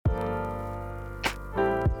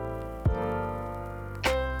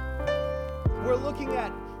looking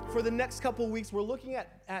at, for the next couple of weeks, we're looking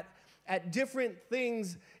at different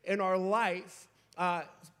things in our life,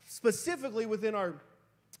 specifically within our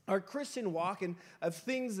Christian walk, and of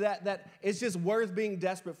things that is just worth being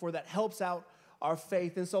desperate for, that helps out our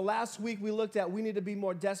faith. And so last week we looked at we need to be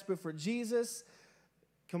more desperate for Jesus.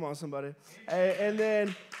 Come on, somebody. And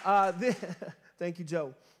then, thank you,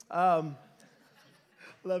 Joe.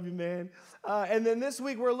 Love you, man. And then this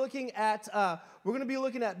week we're looking at, we're going to be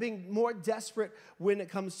looking at being more desperate when it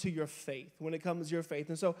comes to your faith,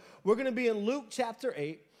 And so we're going to be in Luke chapter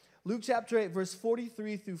 8, verse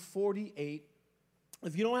 43 through 48.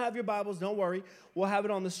 If you don't have your Bibles, don't worry. We'll have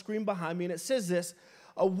it on the screen behind me. And it says this: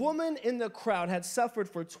 a woman in the crowd had suffered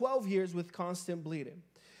for 12 years with constant bleeding,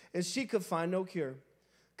 and she could find no cure.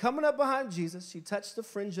 Coming up behind Jesus, she touched the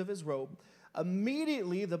fringe of his robe.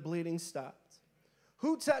 Immediately, the bleeding stopped.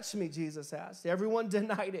 Who touched me? Jesus asked. Everyone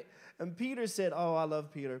denied it. And Peter said, oh, I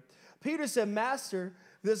love Peter. Peter said, Master,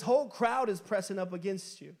 this whole crowd is pressing up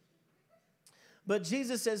against you. But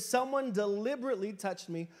Jesus says, someone deliberately touched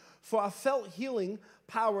me, for I felt healing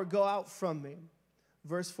power go out from me.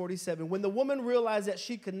 Verse 47, when the woman realized that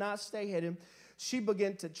she could not stay hidden, she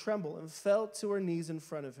began to tremble and fell to her knees in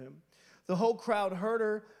front of him. The whole crowd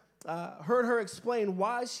heard her explain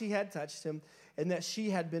why she had touched him and that she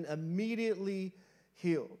had been immediately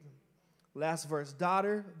healed. Last verse,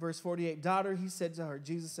 daughter, verse 48, daughter, Jesus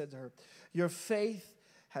said to her, your faith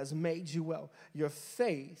has made you well. Your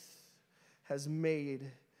faith has made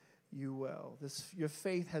you well. Your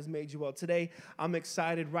faith has made you well. Today, I'm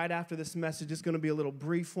excited. Right after this message, it's going to be a little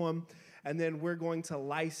brief one, and then we're going to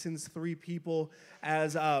license 3 people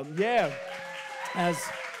as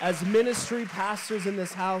ministry pastors in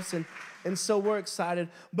this house, and so we're excited.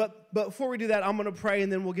 But before we do that, I'm going to pray,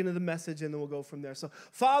 and then we'll get into the message, and then we'll go from there. So,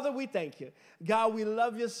 Father, we thank you. God, we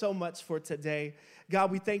love you so much for today.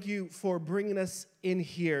 God, we thank you for bringing us in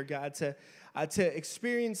here, God, to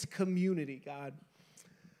experience community, God.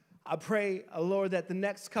 I pray, Lord, that the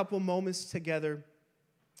next couple moments together,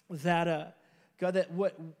 that God, that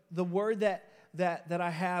what the word that I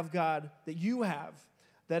have, God, that you have,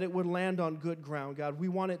 that it would land on good ground, God. We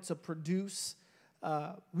want it to produce.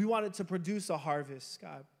 We want it to produce a harvest,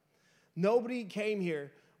 God. Nobody came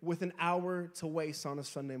here with an hour to waste on a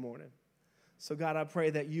Sunday morning. So, God, I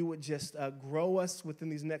pray that you would just grow us within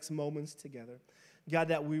these next moments together. God,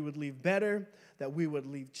 that we would leave better, that we would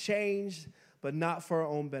leave changed, but not for our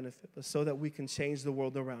own benefit, but so that we can change the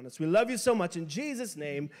world around us. We love you so much. In Jesus'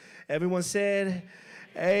 name, everyone said,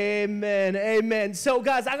 amen, amen. So,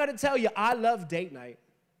 guys, I got to tell you, I love date night.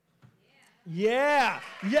 Yeah.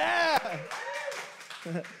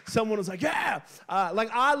 Someone was like, yeah.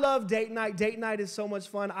 I love date night. Date night is so much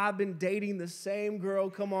fun. I've been dating the same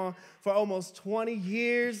girl, for almost 20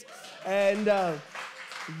 years. And,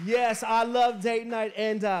 yes, I love date night.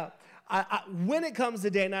 And when it comes to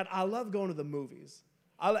date night, I love going to the movies.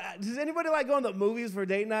 Does anybody like going to the movies for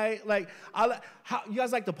date night? You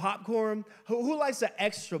guys like the popcorn? Who likes the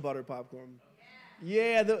extra butter popcorn?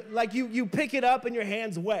 Yeah, you pick it up and your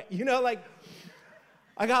hand's wet.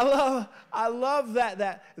 I love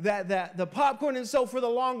that the popcorn. And so for the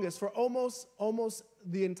longest, for almost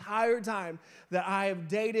the entire time that I have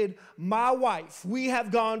dated my wife, we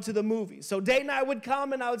have gone to the movies. So date night would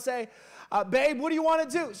come and I would say, babe, what do you want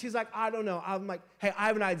to do? She's like, I don't know. I'm like, hey, I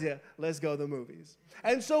have an idea. Let's go to the movies.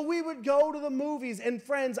 And so we would go to the movies. And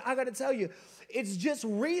friends, I got to tell you, it's just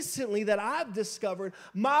recently that I've discovered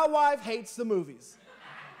my wife hates the movies.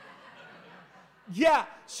 Yeah,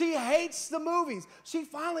 she hates the movies. She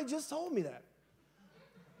finally just told me that.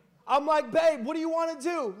 I'm like, babe, what do you want to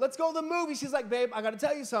do? Let's go to the movies. She's like, babe, I got to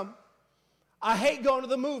tell you something. I hate going to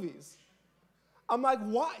the movies. I'm like,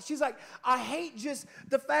 why? She's like, I hate just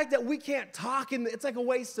the fact that we can't talk, and it's like a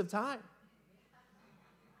waste of time.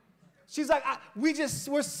 She's like,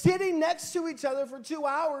 we're sitting next to each other for 2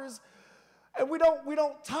 hours, and we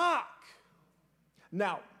don't talk.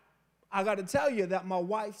 Now, I got to tell you that my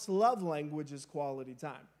wife's love language is quality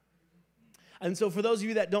time. And so for those of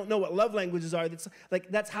you that don't know what love languages are,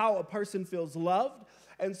 that's how a person feels loved.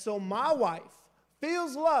 And so my wife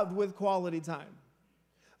feels loved with quality time.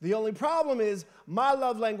 The only problem is my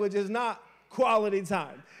love language is not quality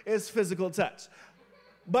time. It's physical touch.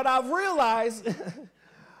 But I've realized,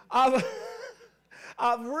 I've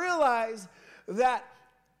realized that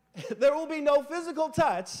there will be no physical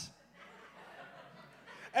touch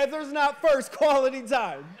if there's not first quality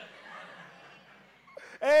time.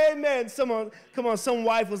 Amen. Some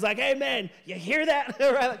wife was like, amen. You hear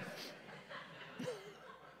that?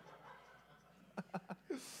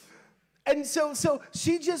 And so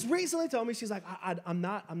she just recently told me, she's like, I'm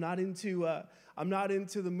not into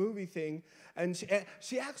the movie thing. And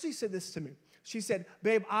she actually said this to me. She said,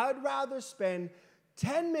 babe, I'd rather spend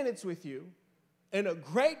 10 minutes with you in a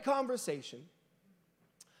great conversation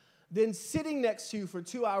than sitting next to you for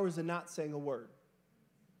 2 hours and not saying a word.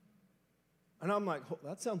 And I'm like, oh,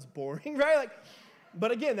 that sounds boring, right? Like,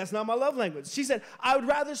 but again, that's not my love language. She said, I would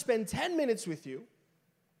rather spend 10 minutes with you,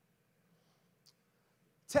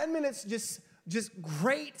 10 minutes just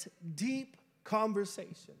great, deep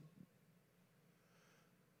conversation,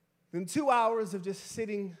 than 2 hours of just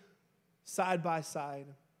sitting side by side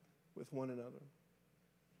with one another.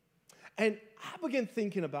 And I began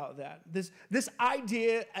thinking about that. This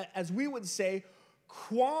idea, as we would say,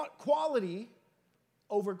 quality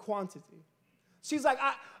over quantity. She's like,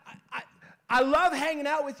 I love hanging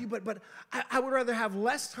out with you, but I would rather have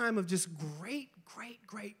less time of just great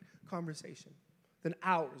conversation than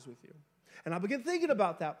hours with you. And I began thinking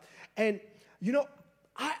about that. And, you know,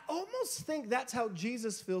 I almost think that's how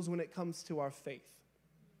Jesus feels when it comes to our faith.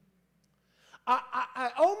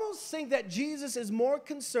 I almost think that Jesus is more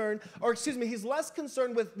concerned, he's less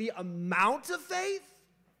concerned with the amount of faith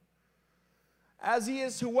as he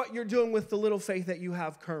is to what you're doing with the little faith that you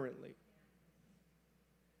have currently.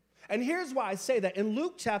 And here's why I say that. In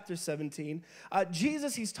Luke chapter 17,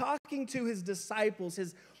 Jesus, he's talking to his disciples,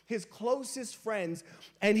 his closest friends,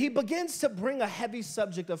 and he begins to bring a heavy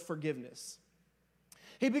subject of forgiveness.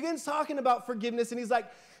 He begins talking about forgiveness, and he's like,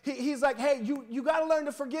 hey, you got to learn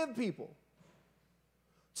to forgive people.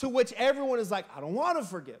 To which everyone is like, I don't want to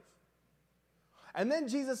forgive. And then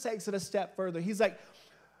Jesus takes it a step further. He's like,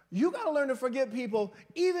 you got to learn to forgive people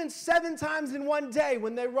even 7 times in one day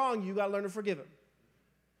when they're wrong. You got to learn to forgive them.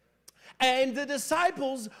 And the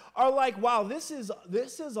disciples are like, wow, this is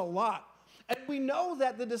a lot. And we know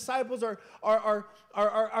that the disciples are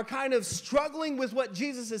kind of struggling with what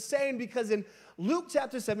Jesus is saying, because in Luke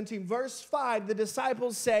chapter 17, verse 5, the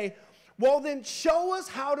disciples say, well, then show us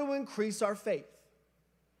how to increase our faith.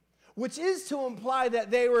 Which is to imply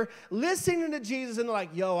that they were listening to Jesus and they're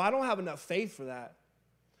like, yo, I don't have enough faith for that.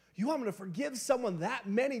 You want me to forgive someone that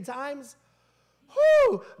many times?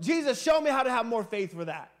 Whoo! Jesus, show me how to have more faith for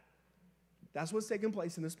that. That's what's taking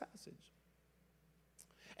place in this passage.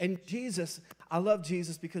 And Jesus, I love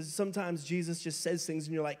Jesus because sometimes Jesus just says things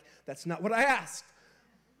and you're like, that's not what I asked.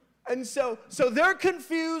 And so they're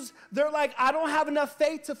confused. They're like, I don't have enough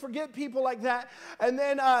faith to forgive people like that. And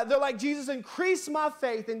then they're like, Jesus, increase my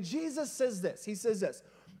faith. And Jesus says this. He says this.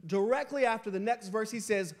 Directly after the next verse, he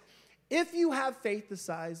says, if you have faith the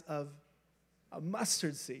size of a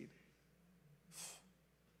mustard seed,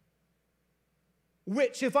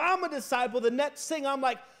 which if I'm a disciple, the next thing I'm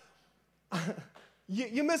like,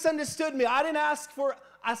 you misunderstood me. I didn't ask for,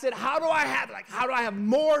 I said, how do I have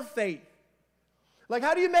more faith? Like,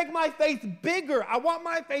 how do you make my faith bigger? I want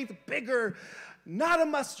my faith bigger, not a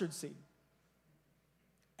mustard seed.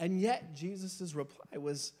 And yet, Jesus' reply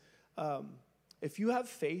was, if you have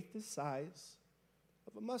faith the size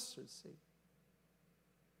of a mustard seed.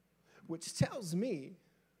 Which tells me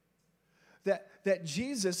that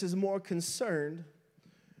Jesus is more concerned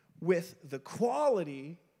with the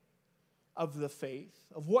quality of the faith,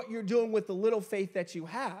 of what you're doing with the little faith that you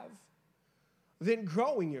have, than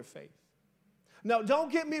growing your faith. Now,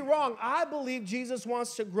 don't get me wrong. I believe Jesus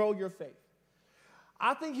wants to grow your faith.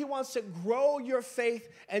 I think he wants to grow your faith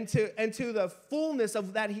into the fullness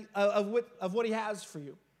of what he has for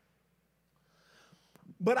you.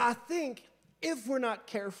 But I think if we're not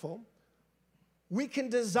careful, we can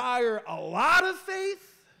desire a lot of faith,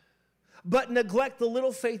 but neglect the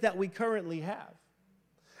little faith that we currently have.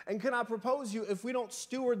 And can I propose you, if we don't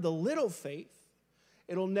steward the little faith,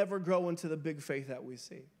 it'll never grow into the big faith that we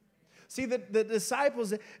see. See, the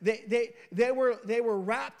disciples, they were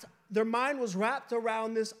wrapped, their mind was wrapped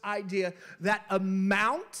around this idea that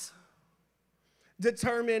amount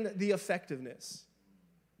determined the effectiveness.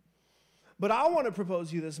 But I want to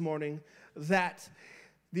propose you this morning that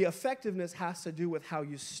the effectiveness has to do with how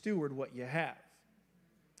you steward what you have.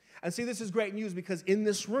 And see, this is great news because in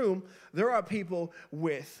this room, there are people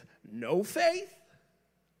with no faith.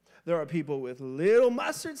 There are people with little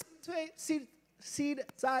mustard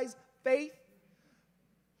seed-sized faith.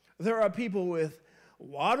 There are people with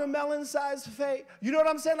watermelon-sized faith. You know what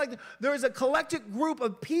I'm saying? Like, there is a collective group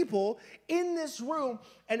of people in this room,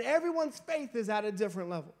 and everyone's faith is at a different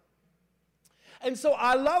level. And so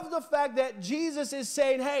I love the fact that Jesus is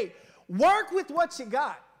saying, hey, work with what you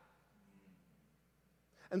got.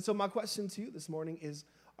 And so my question to you this morning is,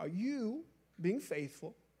 are you being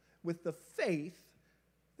faithful with the faith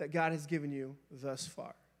that God has given you thus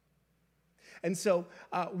far? And so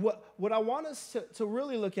what I want us to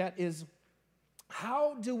really look at is,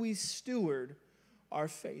 how do we steward our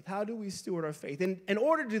faith? How do we steward our faith? And in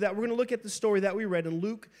order to do that, we're going to look at the story that we read in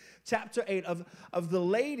Luke chapter 8 of the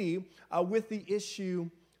lady with the issue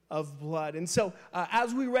of blood. And so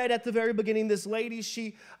as we read at the very beginning, this lady,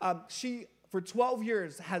 she for 12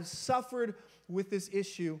 years has suffered with this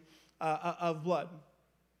issue of blood.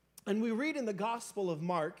 And we read in the Gospel of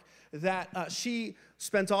Mark that she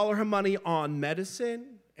spent all of her money on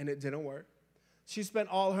medicine, and it didn't work. She spent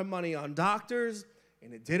all her money on doctors,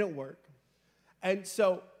 and it didn't work. And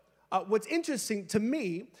so what's interesting to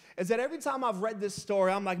me is that every time I've read this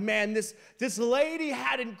story, I'm like, man, this lady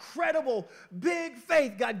had incredible, big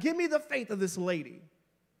faith. God, give me the faith of this lady.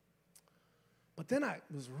 But then I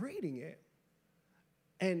was reading it,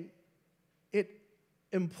 and it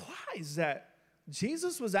implies that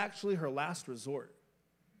Jesus was actually her last resort.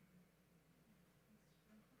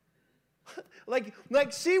 like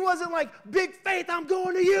she wasn't like, big faith, I'm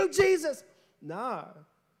going to you, Jesus. Nah.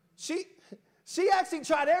 She actually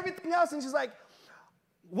tried everything else, and she's like,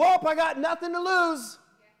 whoop, I got nothing to lose.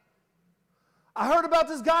 I heard about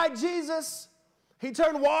this guy, Jesus. He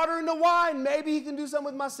turned water into wine. Maybe he can do something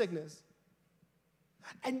with my sickness.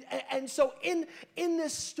 And so in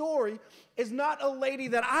this story is not a lady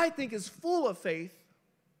that I think is full of faith,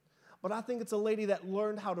 but I think it's a lady that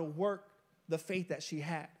learned how to work the faith that she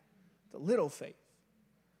had, the little faith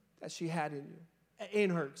that she had in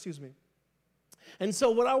her. And so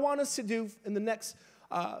what I want us to do in the next,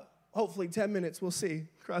 hopefully 10 minutes, we'll see,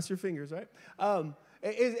 cross your fingers, right? I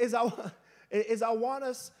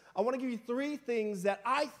want to give you 3 things that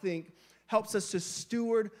I think helps us to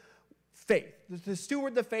steward faith, to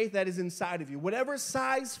steward the faith that is inside of you. Whatever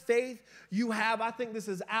size faith you have, I think this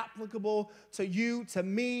is applicable to you, to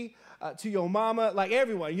me, to your mama, like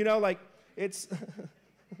everyone, like it's,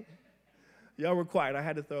 y'all were quiet. I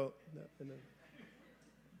had to throw that in there.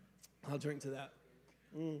 I'll drink to that.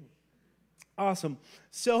 Awesome.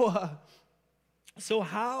 So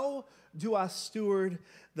how do I steward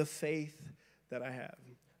the faith that I have?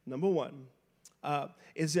 Number 1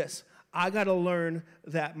 is this. I got to learn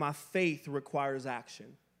that my faith requires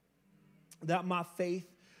action. That my faith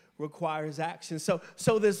requires action. So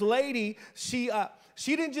this lady, she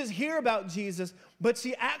didn't just hear about Jesus, but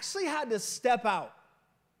she actually had to step out.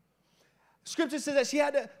 Scripture says that she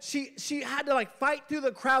had to like fight through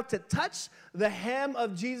the crowd to touch the hem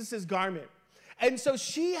of Jesus' garment. And so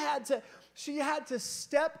she had to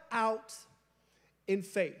step out in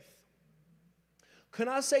faith. Can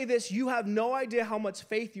I say this? You have no idea how much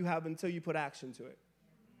faith you have until you put action to it.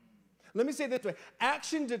 Let me say it this way.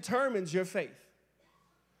 Action determines your faith.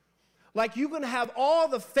 Like you can have all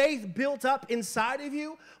the faith built up inside of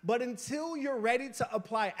you, but until you're ready to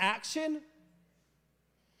apply action,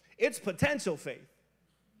 it's potential faith.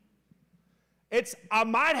 It's, I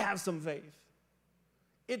might have some faith.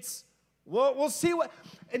 It's, well, we'll see what.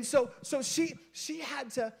 And so she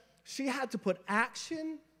had to put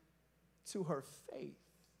action to her faith.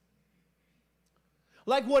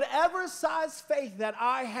 Like whatever size faith that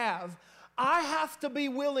I have to be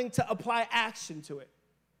willing to apply action to it.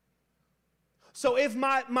 So if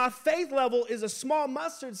my faith level is a small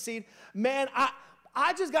mustard seed, man,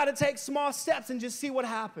 I just got to take small steps and just see what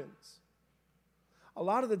happens. A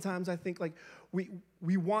lot of the times I think like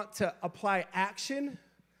we want to apply action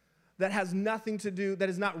that has nothing to do, that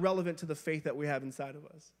is not relevant to the faith that we have inside of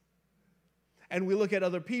us. And we look at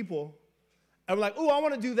other people and we're like, oh, I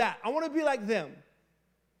want to do that. I want to be like them.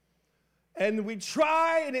 And we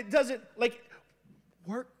try and it doesn't, like,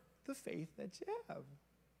 work the faith that you have.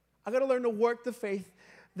 I got to learn to work the faith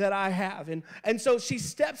that I have. And so she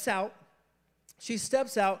steps out.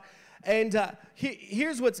 And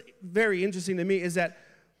here's what's very interesting to me is that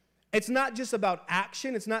it's not just about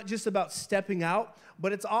action. It's not just about stepping out,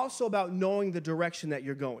 but it's also about knowing the direction that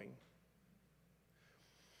you're going.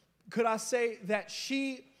 Could I say that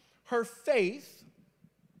her faith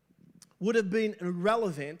would have been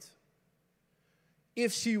irrelevant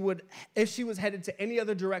if she was headed to any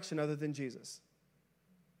other direction other than Jesus?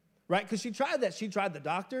 Right? Because she tried that. She tried the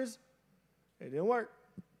doctors. It didn't work.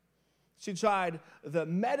 She tried the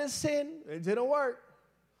medicine. It didn't work.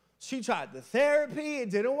 She tried the therapy.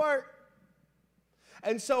 It didn't work.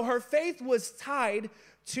 And so her faith was tied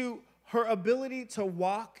to her ability to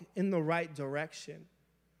walk in the right direction,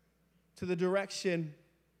 to the direction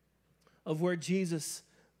of where Jesus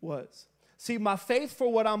was. See, my faith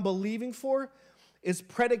for what I'm believing for is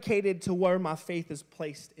predicated to where my faith is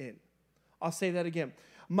placed in. I'll say that again.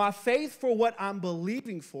 My faith for what I'm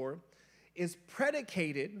believing for is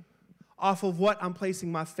predicated off of what I'm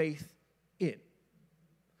placing my faith in.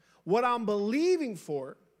 what I'm believing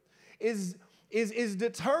for is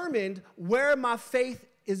determined where my faith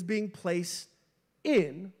is being placed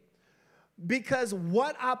in, because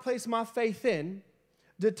what I place my faith in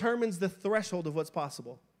determines the threshold of what's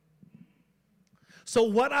possible. So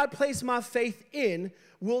what I place my faith in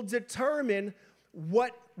will determine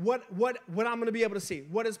what I'm going to be able to see,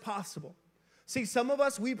 what is possible. See, some of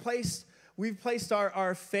us, we've placed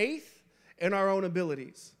our faith in our own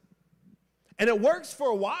abilities. And it works for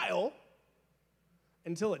a while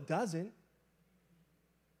until it doesn't.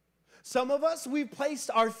 Some of us, we've placed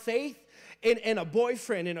our faith in a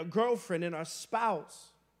boyfriend, in a girlfriend, in our spouse.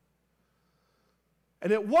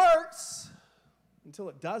 And it works until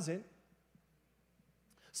it doesn't.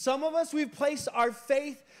 Some of us, we've placed our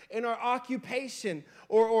faith in our occupation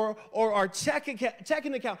or our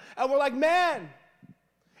checking account. And we're like, man,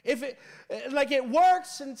 if it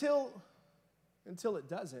works until it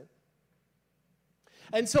doesn't.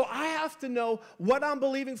 And so I have to know what I'm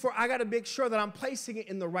believing for. I got to make sure that I'm placing it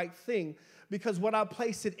in the right thing, because what I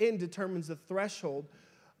place it in determines the threshold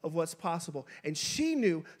of what's possible. And she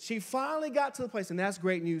knew. She finally got to the place, and that's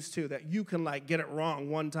great news too, that you can get it wrong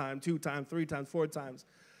 1 time, 2 times, 3 times, 4 times.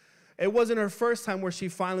 It wasn't her first time where she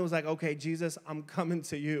finally was like, okay, Jesus, I'm coming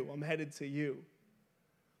to you. I'm headed to you.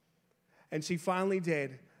 And she finally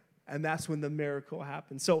did. And that's when the miracle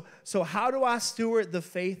happened. So how do I steward the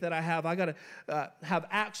faith that I have? I got to have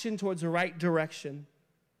action towards the right direction.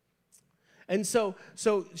 And so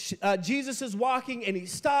Jesus is walking, and he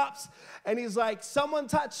stops, and he's like, someone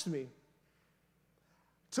touched me.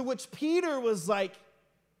 To which Peter was like,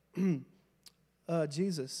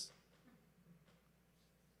 Jesus,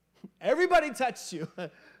 everybody touched you.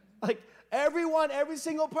 Everyone, every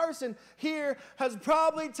single person here has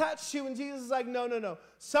probably touched you. And Jesus is like, no.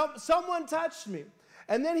 Someone touched me.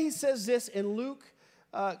 And then he says this in Luke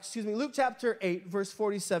chapter 8, verse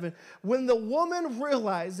 47. When the woman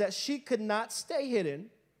realized that she could not stay hidden,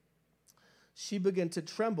 she began to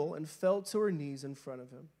tremble and fell to her knees in front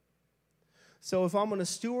of him. So if I'm going to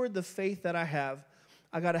steward the faith that I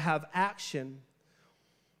got to have action.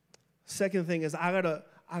 Second thing is I got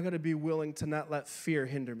to be willing to not let fear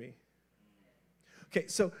hinder me. Okay,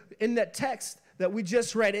 so in that text that we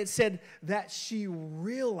just read, it said that she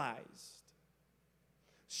realized,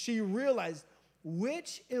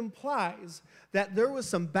 which implies that there was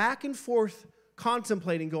some back and forth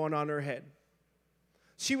contemplating going on in her head.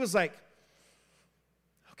 She was like,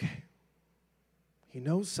 okay, he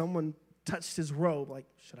knows someone touched his robe. Like,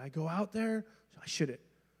 should I go out there? I shouldn't.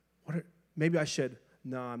 Maybe I should.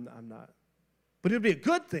 No, I'm not. But it would be a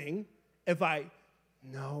good thing if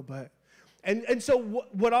And so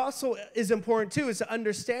what also is important, too, is to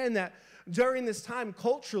understand that during this time,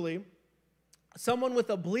 culturally, someone with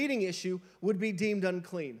a bleeding issue would be deemed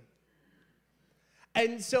unclean.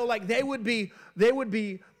 And so, they would be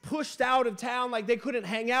pushed out of town. They couldn't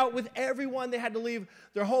hang out with everyone. They had to leave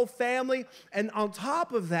their whole family. And on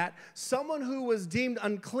top of that, someone who was deemed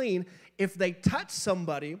unclean, if they touched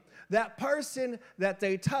somebody, that person that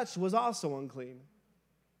they touched was also unclean.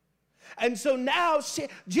 And so now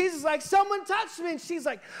Jesus is like, someone touched me. And she's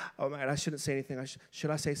like, oh, man, I shouldn't say anything.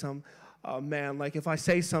 Should I say something? Oh, man, if I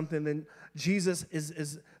say something, then Jesus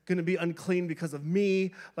is going to be unclean because of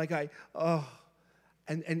me. And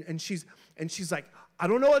she's like, I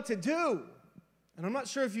don't know what to do. And I'm not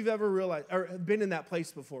sure if you've ever realized or been in that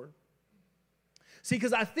place before. See,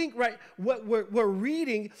 because I think, what we're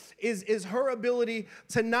reading is her ability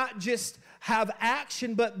to not just have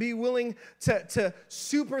action, but be willing to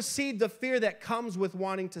supersede the fear that comes with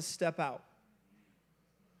wanting to step out.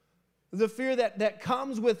 The fear that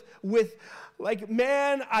comes with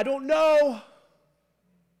man, I don't know.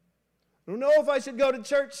 I don't know if I should go to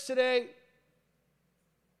church today.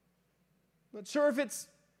 Not sure if I'd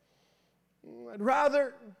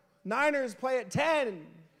rather Niners play at 10.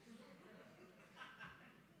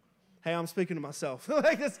 Hey, I'm speaking to myself.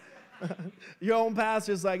 This, your own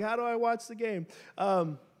pastor's like, how do I watch the game?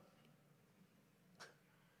 What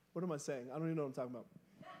am I saying? I don't even know what I'm talking about.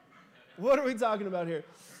 What are we talking about here?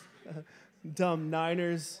 Dumb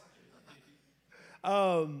Niners.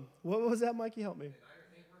 What was that, Mikey? Help me.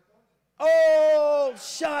 Oh,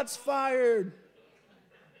 shots fired.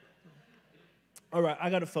 All right, I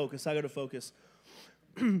got to focus.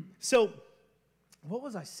 So, what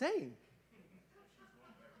was I saying?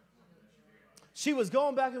 She was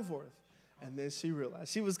going back and forth. And then she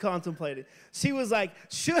realized. She was contemplating. She was like,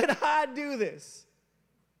 should I do this?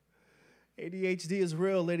 ADHD is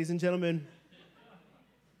real, ladies and gentlemen.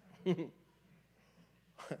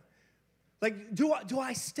 Do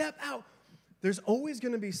I step out? There's always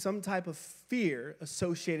going to be some type of fear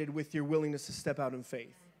associated with your willingness to step out in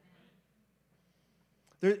faith.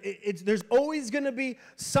 There's always going to be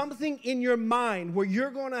something in your mind where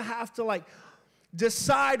you're going to have to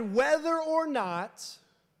decide whether or not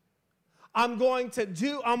I'm going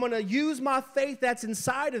to use my faith that's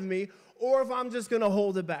inside of me, or if I'm just going to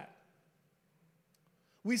hold it back.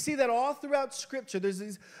 We see that all throughout Scripture. There's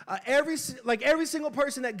these, every single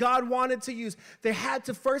person that God wanted to use, they had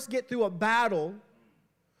to first get through a battle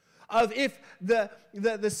of if the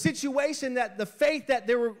situation, that the faith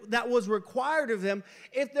that was required of them,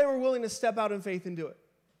 if they were willing to step out in faith and do it.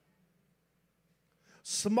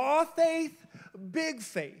 Small faith, big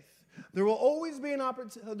faith. There will always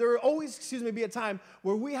be be a time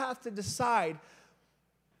where we have to decide,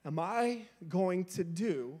 am I going to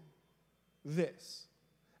do this?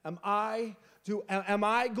 Am I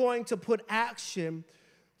going to put action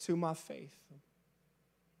to my faith?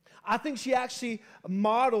 I think she actually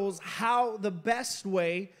models how the best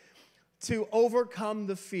way to overcome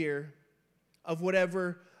the fear of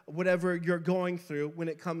whatever you're going through when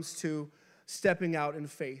it comes to stepping out in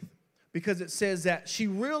faith. Because it says that she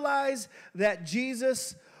realized that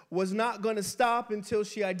Jesus was not going to stop until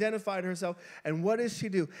she identified herself. And what does she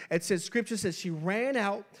do? It says, Scripture says she ran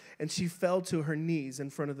out and she fell to her knees in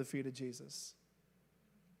front of the feet of Jesus.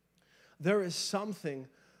 There is something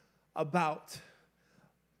about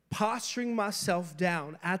posturing myself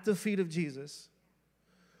down at the feet of Jesus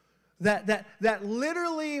that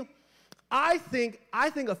literally, I think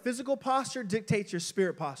a physical posture dictates your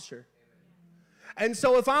spirit posture. And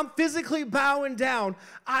so if I'm physically bowing down,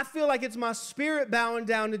 I feel like it's my spirit bowing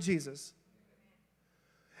down to Jesus.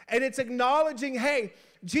 And it's acknowledging, hey,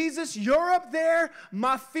 Jesus, you're up there.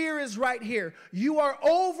 My fear is right here. You are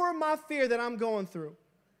over my fear that I'm going through.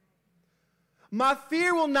 My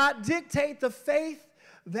fear will not dictate the faith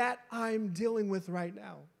that I'm dealing with right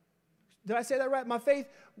now. Did I say that right? My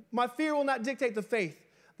fear will not dictate the faith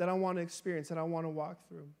that I want to experience, that I want to walk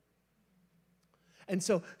through. And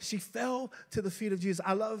so she fell to the feet of Jesus.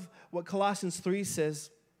 I love what Colossians 3 says.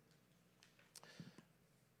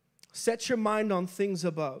 Set your mind on things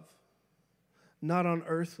above, not on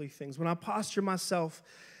earthly things. When I posture myself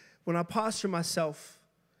in a posture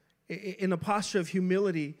of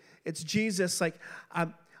humility, it's Jesus,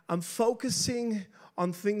 I'm focusing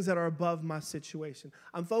on things that are above my situation.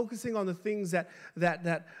 I'm focusing on the things that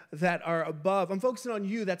are above. I'm focusing on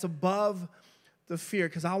you that's above the fear,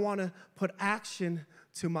 because I want to put action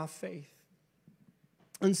to my faith.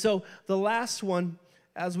 And so the last one,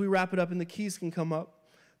 as we wrap it up, and the keys can come up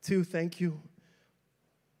too, thank you.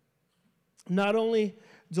 Not only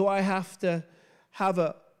do I have to have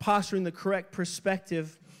a posture in the correct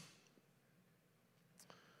perspective,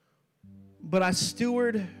 but I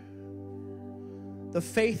steward the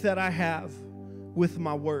faith that I have with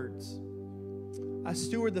my words. I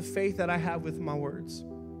steward the faith that I have with my words.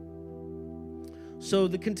 So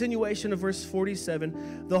the continuation of verse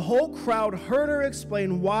 47, the whole crowd heard her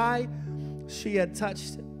explain why she had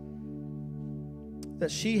touched it,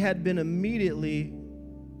 that she had been immediately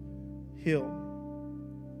healed.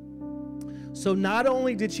 So not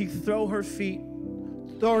only did she throw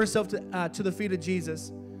herself to the feet of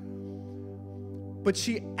Jesus, but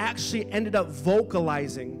she actually ended up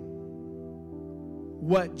vocalizing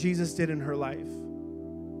what Jesus did in her life.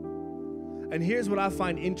 And here's what I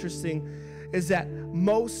find interesting is that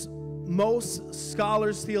most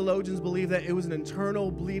scholars, theologians believe that it was an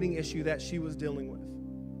internal bleeding issue that she was dealing with.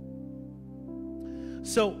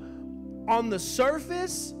 So on the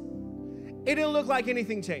surface, it didn't look like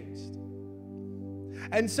anything changed.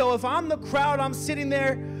 And so if I'm the crowd, I'm sitting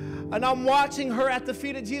there and I'm watching her at the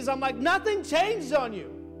feet of Jesus, I'm like, nothing changed on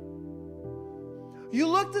you. You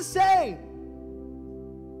look the same.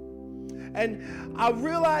 And I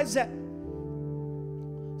realize that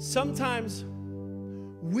sometimes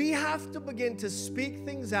we have to begin to speak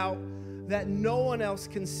things out that no one else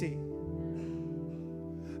can see.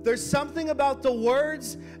 There's something about the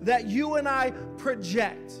words that you and I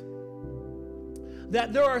project.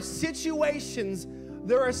 That there are situations,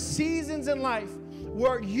 there are seasons in life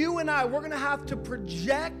where you and I, we're going to have to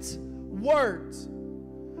project words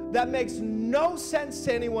that makes no sense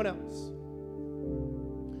to anyone else.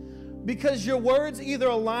 Because your words either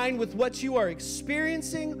align with what you are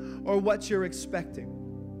experiencing or what you're expecting.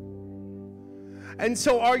 And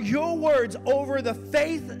so are your words over the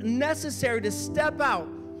faith necessary to step out?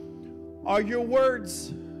 Are your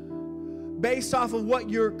words based off of what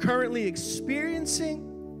you're currently experiencing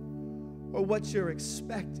or what you're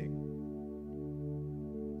expecting?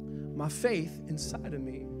 My faith inside of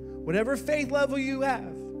me, whatever faith level you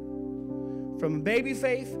have, from baby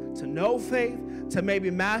faith to no faith to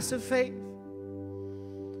maybe massive faith,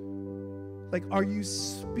 are you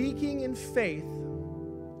speaking in faith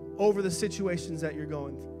over the situations that you're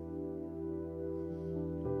going through?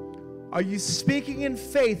 Are you speaking in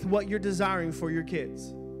faith what you're desiring for your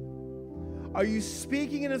kids? Are you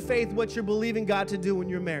speaking in faith what you're believing God to do in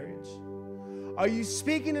your marriage? Are you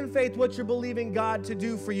speaking in faith what you're believing God to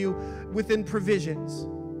do for you within provisions?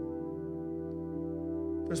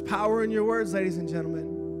 There's power in your words, ladies and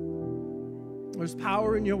gentlemen. There's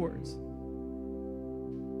power in your words.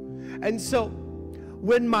 And so,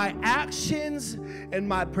 when my actions and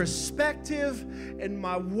my perspective and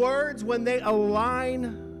my words, when they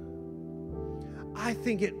align, I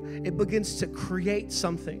think it begins to create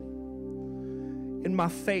something in my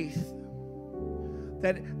faith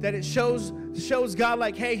that it shows God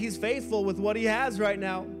like, hey, he's faithful with what he has right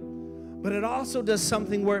now. But it also does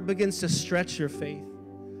something where it begins to stretch your faith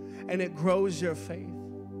and it grows your faith.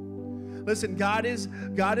 Listen, God is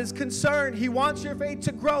concerned. He wants your faith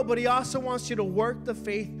to grow, but he also wants you to work the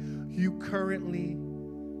faith you currently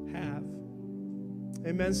have.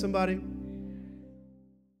 Amen, somebody?